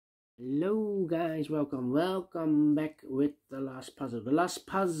Hello guys, welcome back with the last puzzle. The last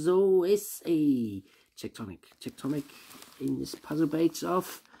puzzle is a Tectonic in this puzzle page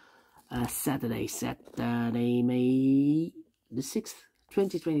of Saturday May the 6th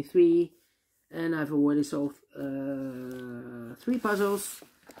 2023, and I've already solved 3 puzzles.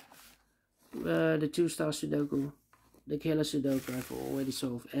 The 2-star Sudoku, the killer Sudoku I've already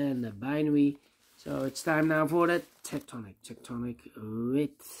solved, and the binary. So it's time now for the Tectonic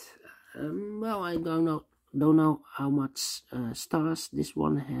with well, I don't know how much stars this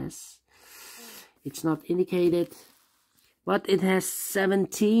one has. It's not indicated, but it has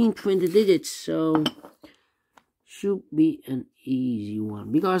 17 printed digits, so should be an easy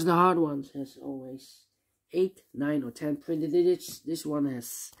one, because the hard ones has always 8, 9 or 10 printed digits. This one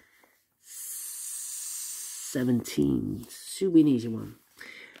has 17. Should be an easy one.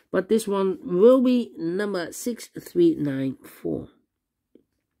 But this one will be number 6394.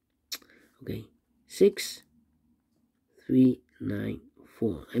 Okay,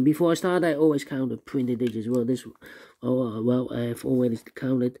 6394. And before I start, I always count the printed digits. Well, I have already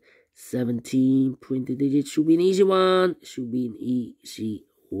counted 17 printed digits. Should be an easy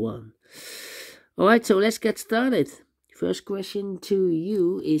one. Alright, so let's get started. First question to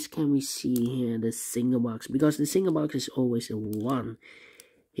you is, can we see here the single box? Because the single box is always a 1.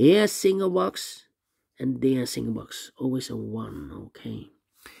 Here single box and there single box, always a 1. Okay,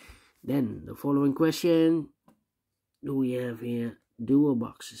 then the following question, do we have here dual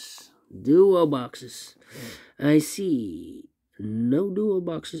boxes? I see no dual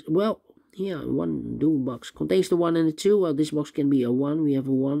boxes. Well, here one dual box contains the 1 and the 2. Well, this box can be a 1. We have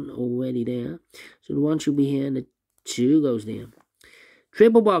a 1 already there, so the 1 should be here and the 2 goes there.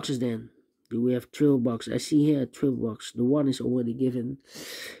 Triple boxes then. Do we have triple box? I see here a triple box. The 1 is already given.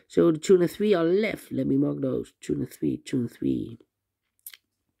 So the 2 and the 3 are left. Let me mark those. 2 and 3, 2 and 3.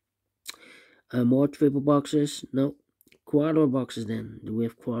 More triple boxes. No. Quarter boxes then. Do we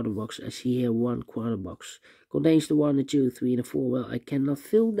have quarter box? I see here 1 quarter box. Contains the 1, the 2, 3 and the 4. Well, I cannot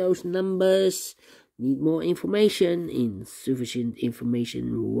fill those numbers. Need more information. Insufficient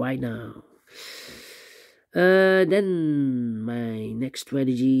information right now. Then my next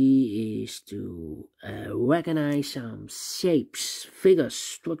strategy is to recognize some shapes, figures,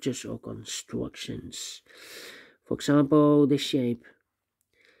 structures or constructions. For example, this shape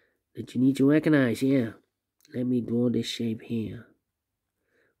that you need to recognize. Yeah, let me draw this shape here.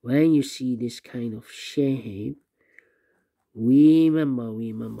 When you see this kind of shape, remember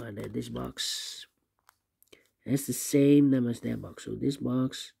that this box has the same number as that box. So this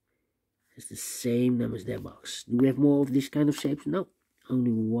box it's the same number as that box. Do we have more of this kind of shapes? No,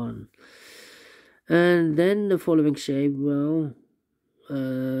 only 1. And then the following shape, well,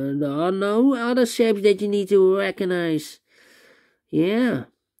 there are no other shapes that you need to recognize. Yeah,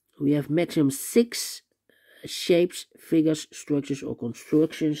 we have maximum 6 shapes, figures, structures or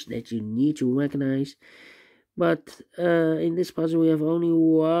constructions that you need to recognize. But in this puzzle we have only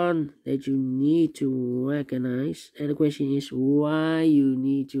 1 that you need to recognize. And the question is why you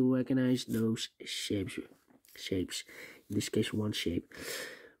need to recognize those shapes. In this case 1 shape.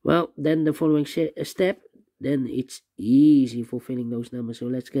 Well, then the following step, then it's easy for filling those numbers. So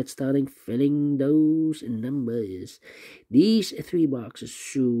let's get started filling those numbers. These 3 boxes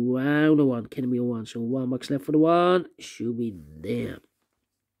surround the 1. Can be a 1. So 1 box left for the 1 should be there.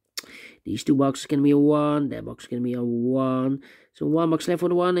 These 2 boxes can be a 1. That box can be a 1. So 1 box left for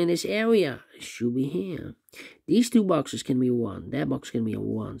the 1 in this area should be here. These 2 boxes can be a 1. That box can be a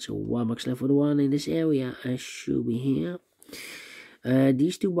 1. So 1 box left for the 1 in this area should be here.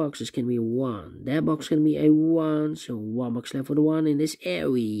 These 2 boxes can be a 1. That box can be a 1. So 1 box left for the 1 in this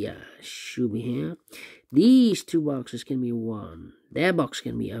area should be here. These 2 boxes can be a 1. That box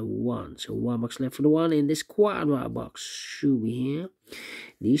can be a 1. So 1 box left for the 1 in this quadra box should be here.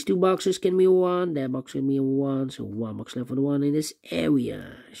 These 2 boxes can be a 1. That box can be a 1. So 1 box left for the 1 in this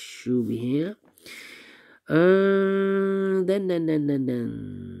area should be here. Then.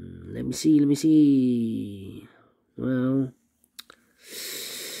 Let me see. Well,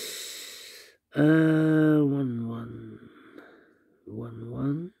 1.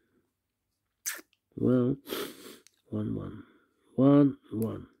 Well,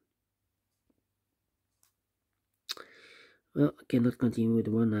 1. Well, I cannot continue with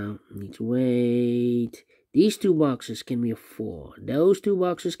the 1 now. Need to wait. These 2 boxes can be a 4. Those 2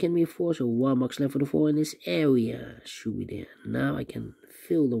 boxes can be a 4. So 1 box left for the 4 in this area should be there. Now I can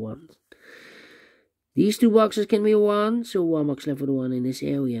fill the 1. These 2 boxes can be a 1. So 1 box left for the 1 in this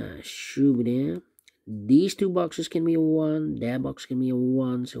area should be there. These 2 boxes can be a 1. That box can be a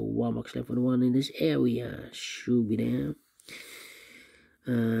 1. So 1 box left for the 1 in this area should be there.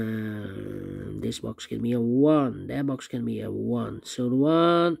 this box can be a 1. That box can be a 1. So the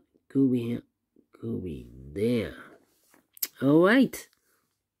 1 could be here, could be there. Alright.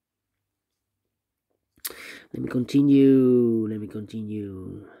 Let me continue.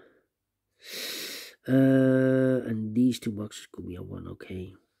 And these two boxes could be a 1,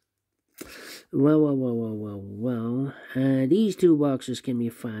 okay. Well. These two boxes can be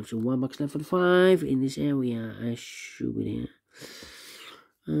a 5. So 1 box left for the 5 in this area. I should be there.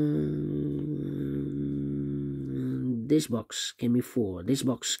 This box can be 4. This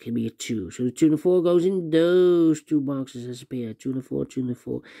box can be a 2. So the 2 and the 4 goes in those two boxes as a pair. 2 and the 4, 2 and the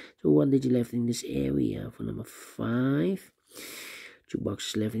 4. So 1 digit left in this area for number 5. 2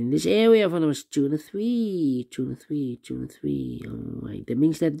 boxes left in this area for numbers 2 and 3. 2 and 3, 2 and 3. Alright, that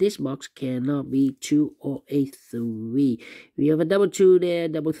means that this box cannot be 2 or a 3. We have a double 2 there,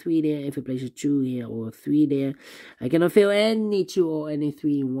 double 3 there. If I place a 2 here or a 3 there, I cannot fill any 2 or any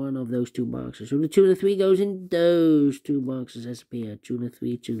 3 in one of those two boxes. So the 2 and the 3 goes in those two boxes as a pair. 2 and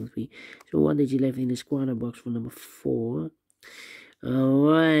 3, 2 and 3. So 1 digit left in this corner box for number 4.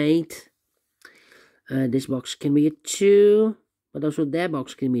 Alright. This box can be a 2. But also that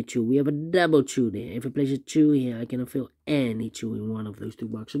box can be a 2. We have a double 2 there. If I place a 2 here, I cannot fill any 2 in one of those two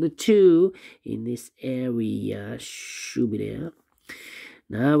boxes. So the 2 in this area should be there.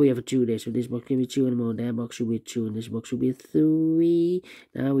 Now we have a 2 there. So this box can be 2 and more. That box should be a 2 and this box should be a 3.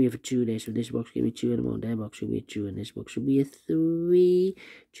 Now we have a 2 there. So this box can be 2 and more. That box should be a 2 and this box should be a 3.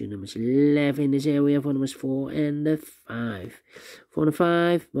 2 numbers left in this area for numbers 4 and the 5. For the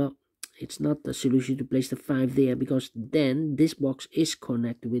 5, well, it's not the solution to place the 5 there because then this box is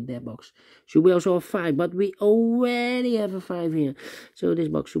connected with that box. Should we also have 5? But we already have a 5 here. So this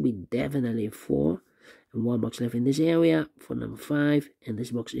box should be definitely a 4. And 1 box left in this area for number 5. And this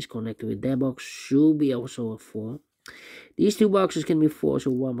box is connected with that box. Should be also a 4. These two boxes can be 4.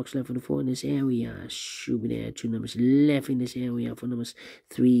 So 1 box left for the 4 in this area. Should be there. 2 numbers left in this area for numbers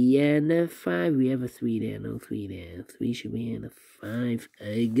 3 and 5. We have a 3 there. No 3 there. 3 should be here and a 5.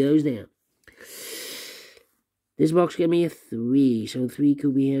 It goes there. This box can be a 3. So 3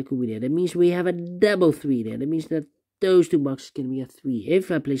 could be here, could be there. That means we have a double 3 there. That means that those two boxes can be a 3.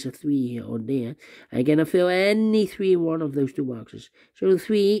 If I place a 3 here or there, I cannot fill any 3 in one of those two boxes. So the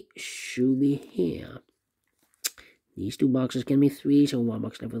 3 should be here. These two boxes can be 3, so 1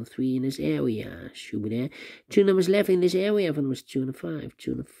 box left for the 3 in this area. Should be there. 2 numbers left in this area for numbers 2 and 5.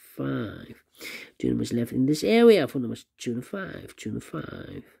 2 and 5. 2 numbers left in this area for numbers 2 and 5. 2 and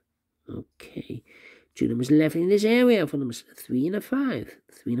 5. Okay. 2 numbers left in this area for numbers 3 and a 5.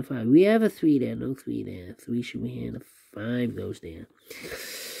 3 and a 5. We have a 3 there. No 3 there. 3 should be here and a 5 goes there.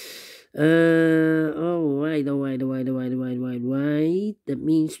 Alright. That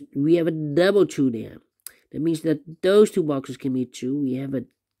means we have a double 2 there. That means that those two boxes can be 2. We have a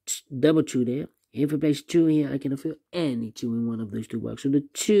double 2 there. If I place 2 here, I cannot fill any 2 in one of those two boxes. So the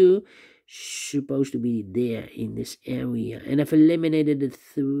 2 supposed to be there in this area. And I've eliminated the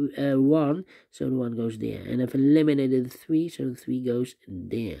 1, so the 1 goes there. And I've eliminated the 3, so the 3 goes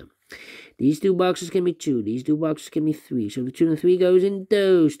there. These two boxes can be 2. These two boxes can be 3. So the 2 and 3 goes in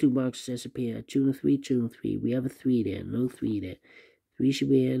those two boxes as a pair. 2 and 3, 2 and 3. We have a 3 there. No 3 there. 3 should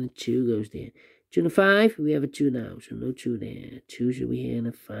be here and the 2 goes there. 2 and 5, we have a 2 now, so no 2 there. 2 should be here and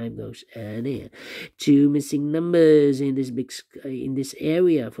a 5 goes there. 2 missing numbers in this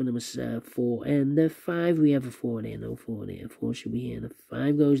area for numbers 4 and 5. We have a 4 there, no 4 there. 4 should be here and a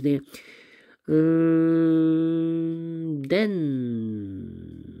 5 goes there. Then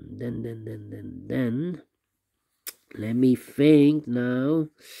let me think now.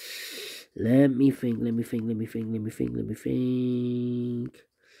 Let me think.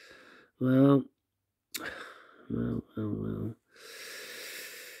 Well.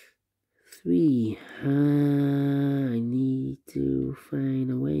 3. I need to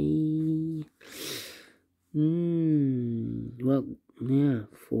find a way. Well, yeah,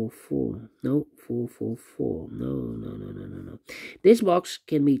 4. No, 4. No. This box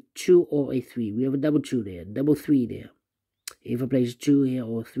can be 2 or a 3. We have a double 2 there, double 3 there. If I place a 2 here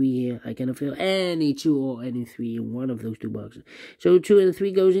or a 3 here, I cannot fill any 2 or any 3 in one of those two boxes. So 2 and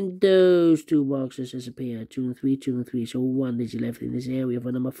 3 goes in those two boxes as a pair. 2 and 3, 2 and 3. So 1 digit left in this area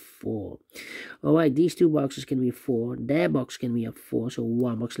for number 4. Alright, these two boxes can be 4. That box can be a 4. So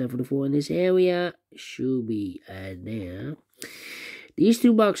 1 box left for the 4 in this area should be there. These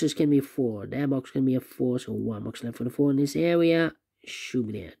two boxes can be 4. That box can be a 4. So 1 box left for the 4 in this area should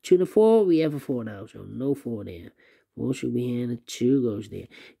be there. 2 and 4, we have a 4 now. So no 4 there. 4 should be here and a 2 goes there.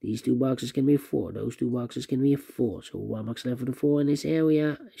 These two boxes can be 4. Those two boxes can be a 4. So 1 box left for the 4 in this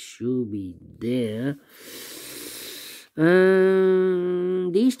area should be there.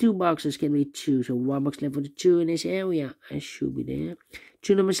 These two boxes can be 2, so 1 box left for the 2 in this area. I should be there.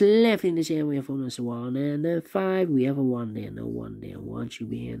 2 numbers left in this area for us 1 and a 5. We have a 1 there, no 1 there. 1 should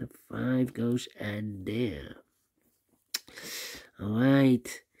be here, the 5 goes and there.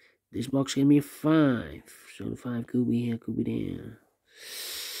 Alright, this box can be a 5, so the 5 could be here, could be there.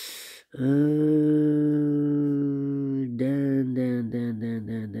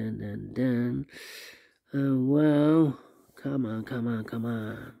 Done. Well, come on.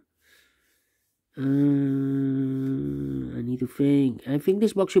 I need to think. I think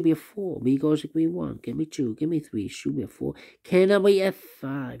this box should be a 4 because it can be 1, can be 2, can be 3, should be a 4. Can I be a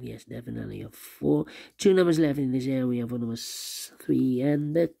 5? Yes, definitely a 4. 2 numbers left in this area for numbers 3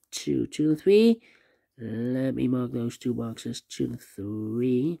 and the 2. 2 and 3. Let me mark those 2 boxes. 2 and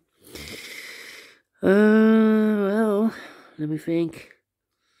 3. Well, let me think.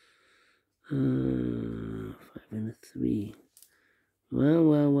 5 and 3.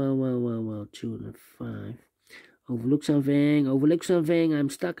 Well, 2 and 5. Overlook something. I'm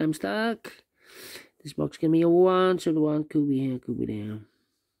stuck. This box can be a 1, so the 1 could be here, could be there.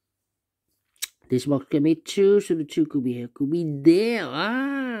 This box can be 2, so the 2 could be here, could be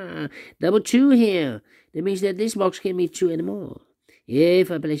there. Double 2 here. That means that this box can be 2 anymore.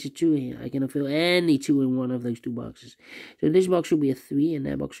 If I place a 2 here, I cannot fill any 2 in one of those 2 boxes. So this box should be a 3, and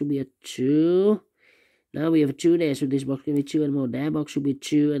that box should be a 2. Now we have a 2 there, so this box can be 2 and more. That box should be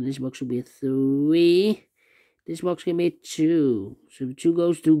 2, and this box should be a 3. This box can be a 2. So the 2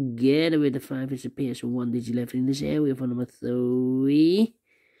 goes together with the 5 disappears. So 1 digit left in this area for number 3.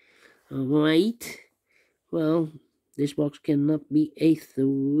 Alright. Well, this box cannot be a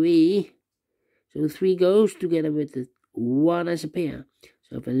 3. So the 3 goes together with the 1 as a pair.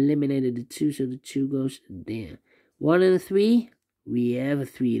 So I've eliminated the 2, so the 2 goes there. 1 and a 3. We have a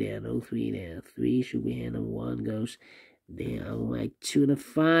 3 there, no 3 there. 3 should be here, and 1 goes there. Alright, 2 and a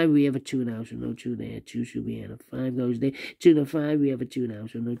 5, we have a 2 now, so no 2 there. 2 should be here, and 5 goes there. 2 and a 5, we have a 2 now,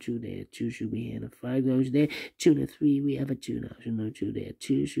 so no 2 there. 2 should be here, and 5 goes there. 2 and a 3, we have a 2 now, so no 2 there.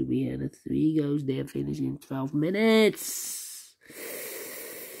 2 should be here, and 3 goes there. Finish in 12 minutes.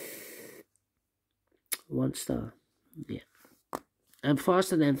 1 star. Yeah. I'm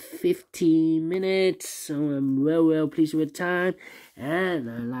faster than 15 minutes, so I'm well pleased with time, and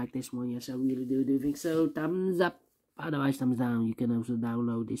I like this one. Yes, I really do think so. Thumbs up, otherwise thumbs down. You can also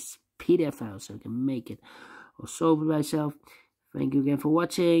download this PDF file so you can make it or solve it myself. Thank you again for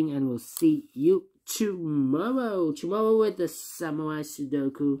watching, and we'll see you tomorrow with the Samurai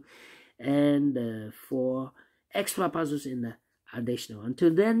Sudoku and 4 extra puzzles in the additional.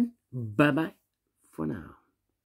 Until then, bye bye for now.